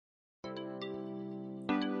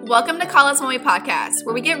Welcome to Call Us When We Podcast,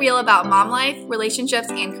 where we get real about mom life, relationships,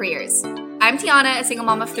 and careers. I'm Tiana, a single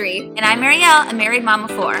mom of 3. And I'm Marielle, a married mom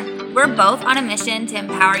of 4. We're both on a mission to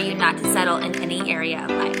empower you not to settle in any area of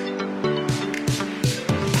life.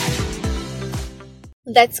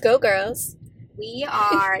 Let's go, girls. We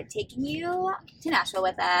are taking you to Nashville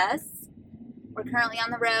with us. We're currently on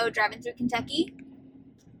the road driving through Kentucky.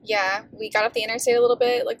 Yeah, we got off the interstate a little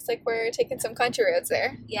bit. Looks like we're taking some country roads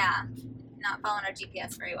there. Yeah, not following our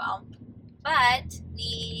GPS very well. But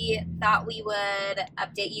we thought we would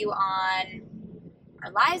update you on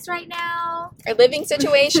our lives right now. Our living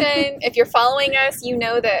situation. If you're following us, you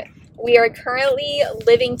know that we are currently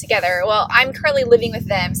living together. Well, I'm currently living with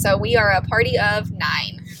them, so we are a party of 9.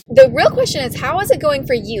 The real question is, how is it going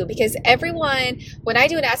for you? Because everyone, when I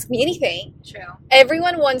do an Ask Me Anything,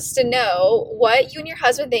 everyone wants to know what you and your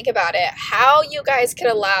husband think about it, how you guys could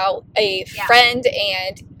allow a friend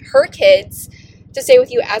and her kids to stay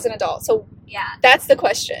with you as an adult. So that's the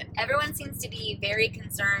question. Everyone seems to be very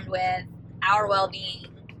concerned with our well-being,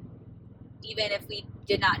 even if we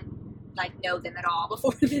did not know them at all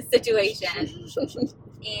before this situation.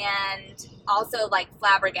 And also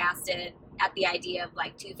flabbergasted at the idea of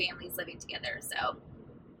 2 families living together. So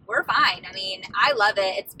we're fine. I mean, I love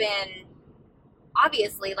it. It's been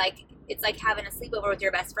obviously it's like having a sleepover with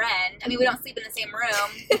your best friend. I mean, we don't sleep in the same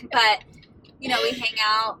room, but we hang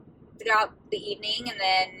out throughout the evening and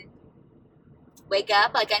then wake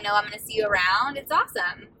up. I know I'm going to see you around. It's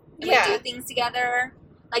awesome. And we do things together.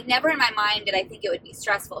 Never in my mind did I think it would be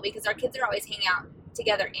stressful because our kids are always hanging out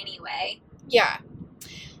together anyway. Yeah.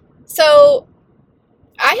 So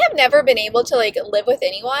I have never been able to live with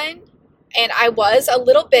anyone, and I was a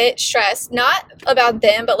little bit stressed, not about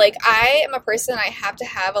them, but I am a person, I have to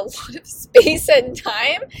have a lot of space and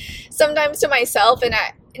time sometimes to myself, and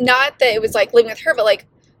not that it was living with her, but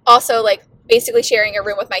also basically sharing a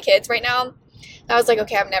room with my kids right now. I was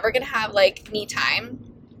okay, I'm never gonna have me time.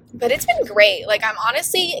 But it's been great. I'm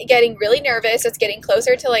honestly getting really nervous. It's getting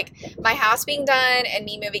closer to my house being done and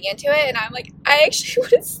me moving into it. And I'm I actually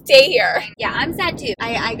want to stay here. Yeah, I'm sad too.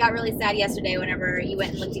 I got really sad yesterday whenever you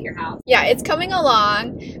went and looked at your house. Yeah, it's coming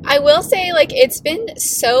along. I will say it's been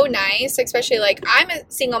so nice, especially I'm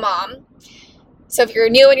a single mom. So if you're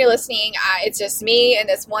new and you're listening, it's just me and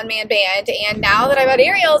this one-man band. And now that I've had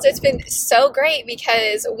Ariel's, it's been so great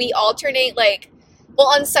because we alternate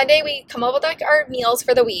on Sunday, we come up with our meals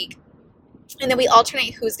for the week, and then we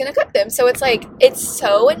alternate who's going to cook them. So it's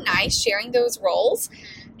so nice sharing those roles.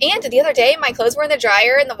 And the other day, my clothes were in the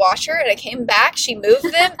dryer and the washer, and I came back, she moved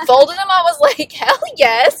them, folded them. I was hell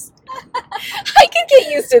yes, I can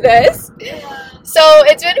get used to this. So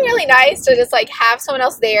it's been really nice to just have someone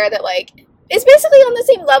else there that is basically on the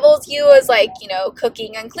same level as you as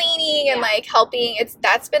cooking and cleaning and helping.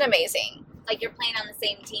 That's been amazing. You're playing on the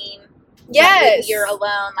same team. Yes. You're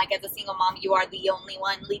alone, as a single mom, you are the only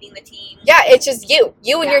one leading the team. Yeah, it's just you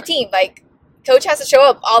and your team. Coach has to show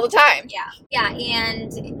up all the time. Yeah,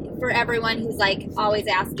 and for everyone who's always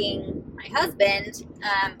asking my husband,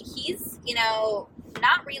 he's,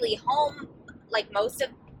 not really home most of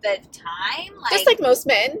the time. Just most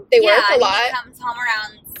men, they work a lot. He comes home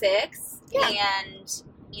around 6, and,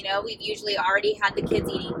 we've usually already had the kids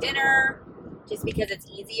eating dinner. Just because it's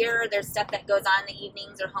easier. There's stuff that goes on in the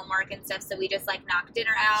evenings or homework and stuff, so we just knock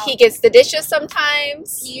dinner out. He gets the dishes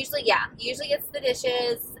sometimes. He usually gets the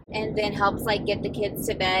dishes and then helps get the kids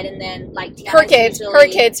to bed, and then her kids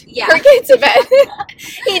to bed.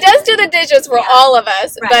 He does do the dishes for all of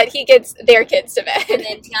us, but he gets their kids to bed. And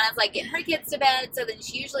then Tiana's getting her kids to bed, so then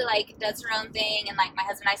she usually does her own thing, and my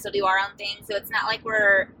husband and I still do our own thing. So it's not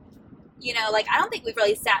we're I don't think we've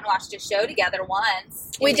really sat and watched a show together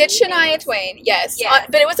once. We did Shania Twain, yes.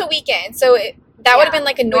 But it was a weekend, so that would have been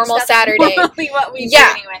a normal Saturday. Normally what we do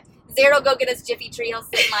anyway. Zared will go get us Jiffy Tree. He'll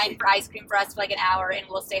sit in line for ice cream for us for an hour, and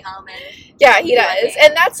we'll stay home. And he does.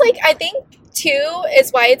 And that's I think too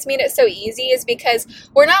is why it's made it so easy is because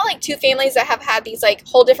we're not 2 families that have had these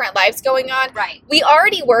whole different lives going on. Right. We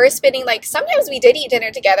already were spending sometimes we did eat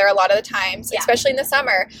dinner together a lot of the times, especially in the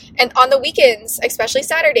summer. And on the weekends, especially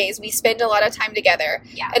Saturdays, we spend a lot of time together.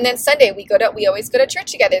 Yeah. And then Sunday we always go to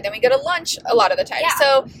church together. Then we go to lunch a lot of the time. Yeah.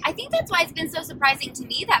 So I think that's why it's been so surprising to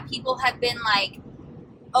me that people have been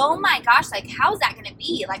oh my gosh, how's that going to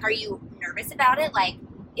be? Are you nervous about it?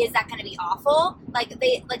 Is that going to be awful?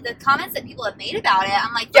 The comments that people have made about it,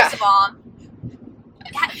 I'm first of all,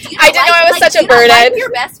 I didn't know I was such a burden.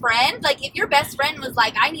 Your best friend, if your best friend was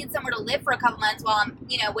I need somewhere to live for a couple months while I'm,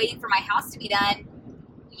 waiting for my house to be done,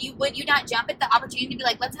 would you not jump at the opportunity to be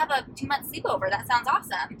let's have a 2-month sleepover? That sounds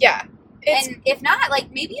awesome. Yeah. And if not,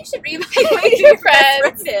 maybe you should reevaluate your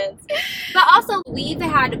friends. But But also, we've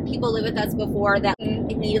had people live with us before that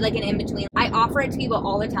needed like an in-between. I offer it to people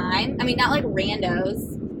all the time. I mean, not like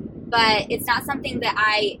randos, but it's not something that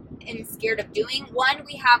I am scared of doing. One,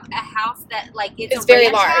 we have a house that like it's a very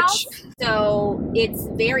ranch large. house, so it's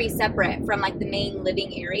very separate from like the main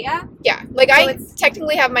living area. Yeah, like So I it's-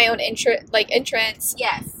 technically have my own entrance,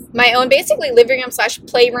 Yes. my own basically living room /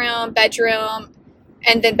 playroom, bedroom,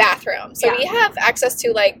 and then bathroom. So Yeah. we have access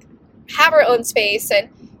to like have our own space. And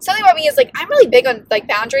something about me is like I'm really big on like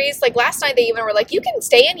boundaries. Like last night they even were like, you can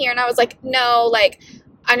stay in here, and I was like, no, like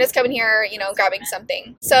I'm just coming here, grabbing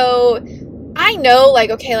something. So I know like,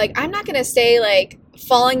 okay, like I'm not gonna stay like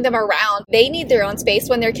following them around. They need their own space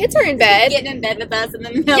when their kids are in bed. Getting in bed with us in the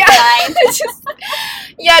middle Yeah. of the night. It's just-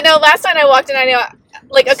 yeah, no, last night I walked in, I know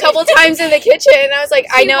like a couple times in the kitchen, and I was like,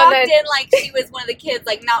 I She know walked that. in like she was one of the kids,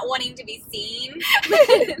 like not wanting to be seen.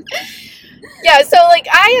 Yeah, so like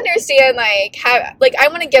I understand like how like I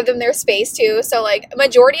want to give them their space too. So like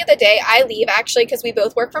majority of the day I leave actually because we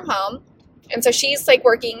both work from home, and so she's like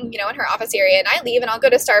working in her office area, and I leave and I'll go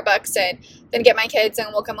to Starbucks and then get my kids and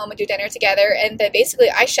we'll come home and do dinner together, and then basically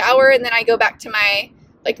I shower and then I go back to my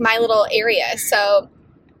little area. So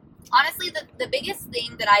Honestly, the biggest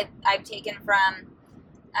thing that I've taken from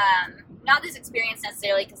not this experience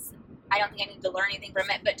necessarily, because I don't think I need to learn anything from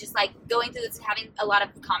it, but just like going through this and having a lot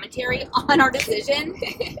of commentary on our decision,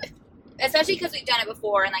 especially because we've done it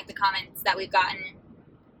before and like the comments that we've gotten,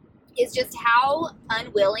 is just how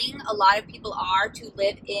unwilling a lot of people are to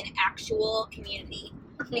live in actual community.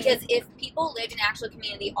 Because if people lived in actual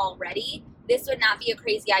community already, this would not be a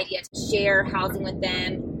crazy idea to share housing with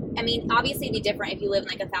them. I mean, obviously it'd be different if you live in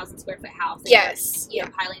like 1,000 square foot house. And yes, you're,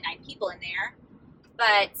 piling 9 people in there.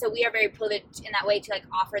 But so we are very privileged in that way to like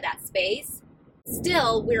offer that space.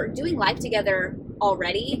 Still, we're doing life together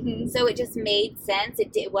already. Mhm. So it just made sense.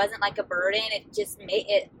 It wasn't like a burden.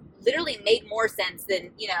 It literally made more sense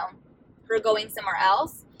than, her going somewhere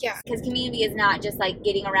else. Yeah. Because community is not just like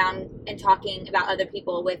getting around and talking about other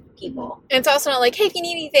people with people. And it's also not like, hey, if you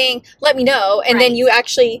need anything, let me know, and then Right. you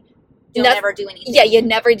actually You'll Noth- never do anything. yeah, you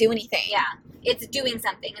never do anything. Yeah. It's doing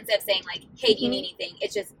something instead of saying like, hey, do you need anything?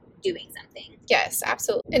 It's just doing something. Yes,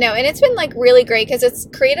 absolutely. No, and it's been like really great because it's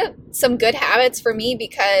created some good habits for me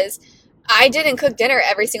because I didn't cook dinner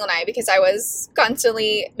every single night because I was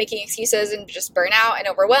constantly making excuses and just burnout and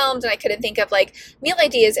overwhelmed, and I couldn't think of like meal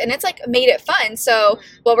ideas, and it's like made it fun. So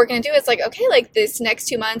what we're going to do is like, okay, like this next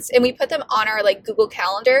 2 months, and we put them on our like Google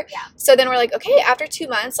Calendar. Yeah. So then we're like, okay, after 2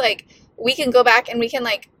 months, like we can go back and we can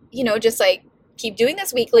like, just like keep doing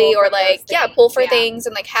this weekly, Pull or from like those things, pull for yeah. things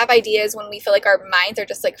and like have ideas when we feel like our minds are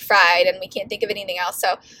just like fried and we can't think of anything else.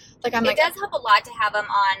 So like I'm It like, does help a lot to have them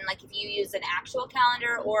on, like if you use an actual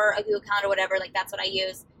calendar or a Google Calendar, whatever, like that's what I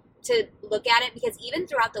use to look at it, because even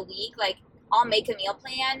throughout the week, like I'll make a meal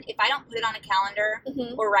plan. If I don't put it on a calendar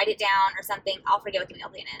mhm. or write it down or something, I'll forget what the meal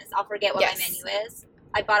plan is. I'll forget what Yes. my menu is.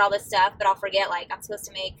 I bought all this stuff, but I'll forget like I'm supposed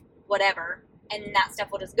to make whatever, and that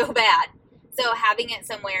stuff will just go bad. So having it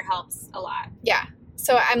somewhere helps a lot. Yeah.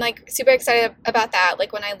 So I'm like super excited about that,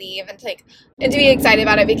 like when I leave, and to be excited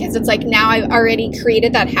about it because it's like now I've already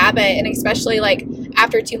created that habit, and especially like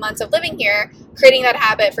after 2 months of living here, creating that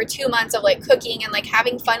habit for 2 months of like cooking and like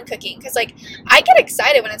having fun cooking, because like I get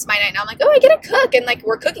excited when it's my night now. I'm like, oh, I get to cook, and like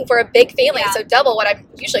we're cooking for a big family, Yeah. so double what I'm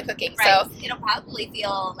usually cooking. Right. So It'll probably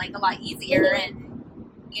feel like a lot easier Mhm.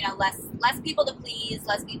 and less people to please,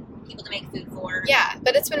 less people to make food for. yeah,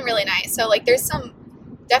 but it's been really nice. So like there's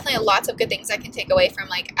definitely lots of good things I can take away from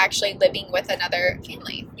like actually living with another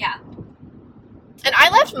family. Yeah. And I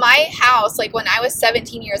left my house like when I was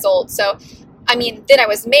 17 years old. So, I mean, then I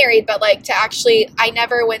was married, but like I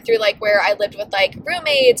never went through like where I lived with like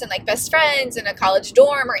roommates and like best friends in a college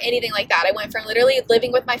dorm or anything like that. I went from literally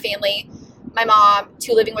living with my family, my mom,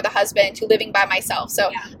 to living with a husband, to living by myself. So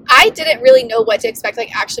Yeah. I didn't really know what to expect,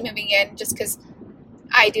 like actually moving in, just because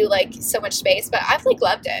I do like so much space, but I've like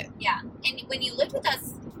loved it. Yeah. And when you lived with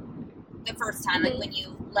us the first time, like Mhm. when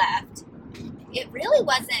you left, it really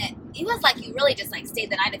wasn't, it was like you really just like stayed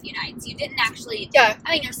the night a few nights. You didn't actually, Yeah.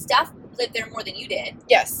 I mean, your stuff lived there more than you did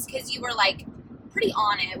Yes. because you were like pretty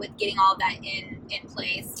on it with getting all that in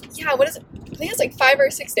place. Yeah. What is it? I think it's like 5 or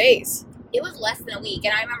 6 days. It was less than a week.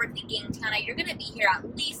 And I remember thinking, Tana, you're going to be here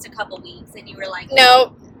at least a couple weeks. And you were like,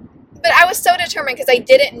 No, but I was so determined because I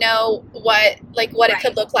didn't know what it Right.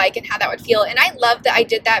 could look like and how that would feel. And I love that I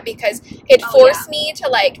did that because it Oh, forced me to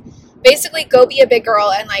like basically go be a big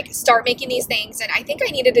girl and like start making these things. And I think I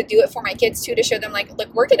needed to do it for my kids too, to show them like,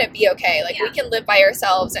 look, we're going to be okay. Like Yeah. we can live by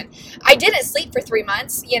ourselves. And I didn't sleep for 3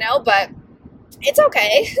 months, but it's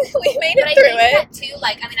okay. We made But it I through think it. that too,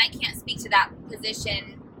 like, I mean, I can't speak to that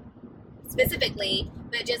position specifically,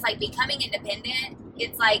 but just like becoming independent,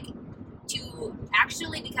 it's like to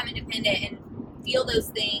actually become independent and feel those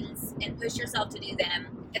things and push yourself to do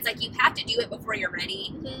them. It's like you have to do it before you're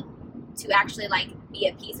ready to actually like be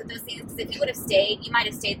at peace with those things. Because if you would have stayed, you might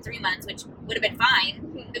have stayed 3 months, which would have been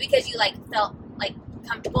fine. But because you like felt like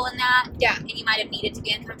comfortable in that, and you might have needed to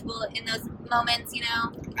be uncomfortable in those moments, you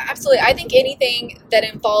know. Absolutely. I think anything that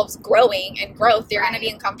involves growing and growth, you're going to be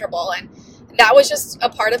uncomfortable, and that was just a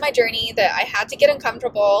part of my journey that I had to get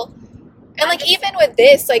uncomfortable. And like even with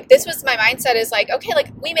this, like this was my mindset is like, okay, like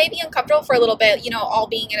we may be uncomfortable for a little bit, you know, all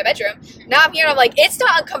being in a bedroom. Now I'm here and I'm like, it's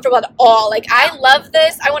not uncomfortable at all. Like I love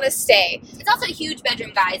this. I want to stay. It's also a huge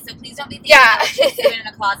bedroom, guys. So please don't be thinking about just living in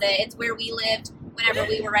a closet. It's where we lived whenever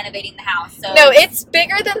we were renovating the house. So no, it's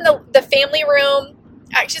bigger than the family room.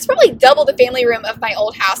 Actually, it's probably double the family room of my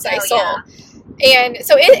old house that I sold. Yeah. And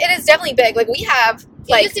so it is definitely big. Like we have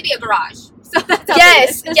like, it used to be a garage. So that's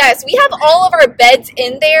yes. We have all of our beds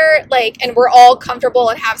in there, like, and we're all comfortable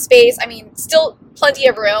and have space. I mean, still plenty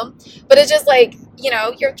of room, but it's just like, you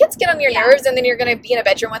know, your kids get on your nerves, and then you're going to be in a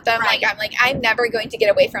bedroom with them. Right. I'm never going to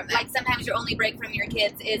get away from them. Like sometimes your only break from your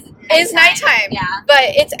kids is nighttime. Yeah. But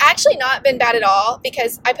it's actually not been bad at all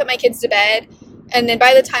because I put my kids to bed, and then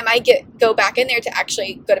by the time I go back in there to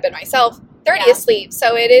actually go to bed myself, they're already asleep.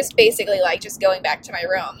 So it is basically like just going back to my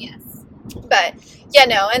room. Yes. But yeah,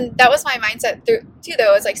 no, and that was my mindset too,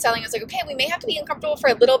 though. It's like selling. I was like, okay, we may have to be uncomfortable for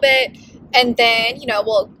a little bit, and then, you know,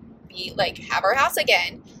 we'll be like have our house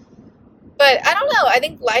again. But I don't know. I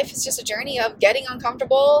think life is just a journey of getting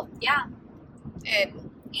uncomfortable. Yeah. And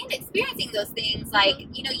experiencing those things. Like,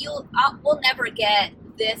 you know, we'll never get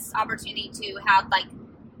this opportunity to have like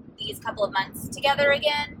these couple of months together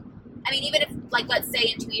again. I mean, even if, like, let's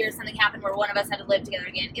say in 2 years something happened where one of us had to live together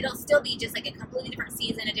again, it'll still be just, like, a completely different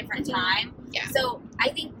season, a different time. Yeah. So I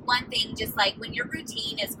think one thing, just, like, when your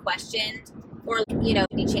routine is questioned or, you know,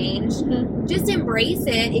 be changed, just embrace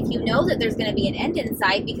it if you know that there's going to be an end in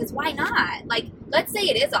sight, because why not? Like, let's say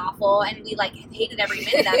it is awful and we, like, hated every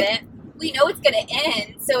minute of it. We know it's going to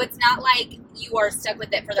end, so it's not like you are stuck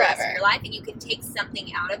with it for the rest of your life, and you can take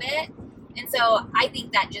something out of it. And so I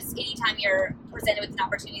think that just anytime you're presented with an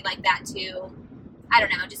opportunity like that to, I don't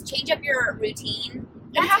know, just change up your routine.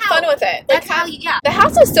 And have fun with it. That's how you, The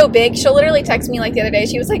house is so big. She'll literally text me like the other day.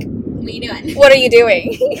 She was like, what are you doing? What are you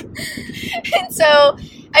doing? And so,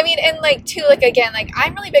 I mean, and like too, like again, like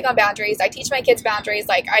I'm really big on boundaries. I teach my kids boundaries.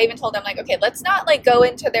 Like I even told them like, okay, let's not like go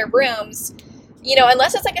into their rooms, you know,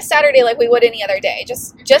 unless it's like a Saturday like we would any other day,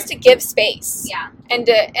 just to give space. Yeah.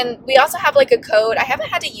 And we also have like a code. I haven't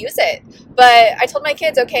had to use it, but I told my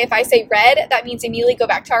kids, okay, if I say red, that means immediately go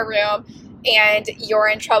back to our room and you're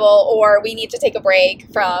in trouble, or we need to take a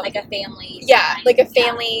break from like a family. Yeah, like a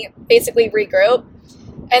family basically regroup.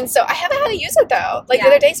 And so I haven't had to use it though. Like the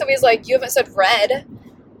other day somebody was like, you haven't said red.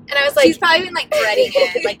 And I was like, she's probably been like dreading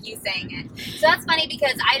it, like you saying it. So that's funny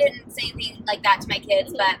because I didn't say anything like that to my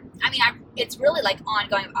kids, but I mean, it's really like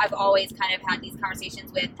ongoing. I've always kind of had these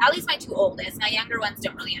conversations with at least my two oldest. My younger ones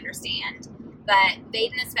don't really understand, but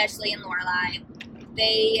Baden especially and Lorelai,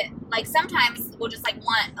 they like sometimes will just like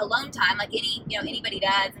want alone time, like anybody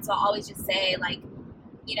does. And so I'll always just say like,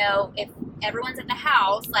 you know, if everyone's at the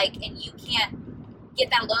house, like, and you can't get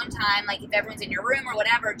that alone time, like if everyone's in your room or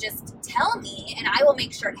whatever, just tell me and I will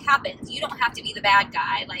make sure it happens. You don't have to be the bad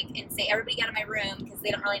guy, like, and say everybody get out of my room, because they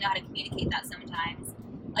don't really know how to communicate that sometimes.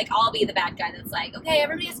 Like, I'll be the bad guy that's like, okay,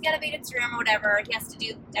 everybody has to get out of Aiden's room or whatever. He has to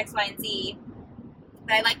do X, Y, and Z.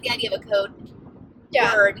 But I like the idea of a code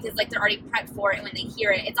word because, like, they're already prepped for it, and when they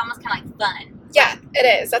hear it, it's almost kind of like fun. Yeah,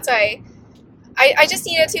 it is. That's why I just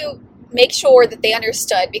needed to make sure that they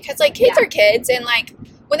understood, because, like, kids are kids, and, like,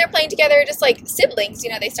 when they're playing together, just like siblings, you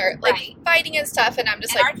know, they start like fighting and stuff, and I'm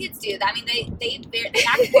just and like, our kids do that. I mean, they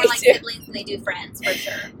act more like siblings than they do friends, for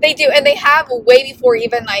sure. They do, and they have way before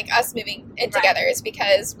even like us moving in together, is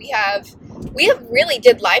because we have really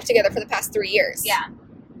did life together for the past 3 years. Yeah,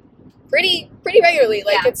 pretty regularly.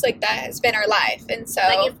 Like it's like that has been our life, and so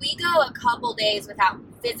like if we go a couple days without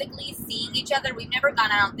physically seeing each other, we've never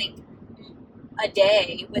gone, I don't think, a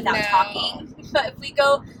day without talking. But if we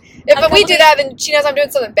go. If we do that, then she knows I'm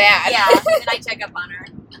doing something bad. Yeah, and I check up on her.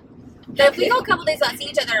 But if we go a couple days without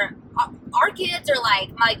seeing each other, our kids are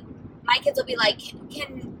like, my kids will be like,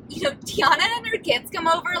 can you know, Tiana and her kids come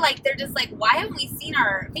over? Like, they're just like, why haven't we seen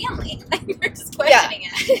our family? Like, we're just questioning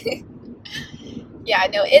it. Yeah,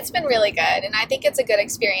 no, it's been really good, and I think it's a good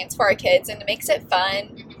experience for our kids, and it makes it fun.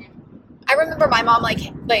 Mm-hmm. I remember my mom,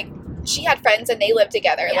 like she had friends, and they lived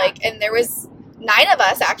together, like, and there was 9 of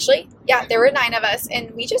us, actually. Yeah, there were 9 of us, and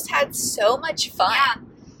we just had so much fun. Yeah.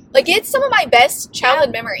 Like, it's some of my best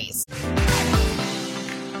childhood memories.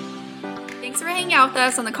 Thanks for hanging out with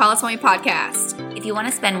us on the Call Us Mommy podcast. If you want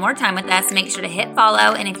to spend more time with us, make sure to hit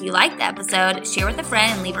follow. And if you liked the episode, share with a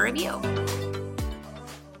friend and leave a review.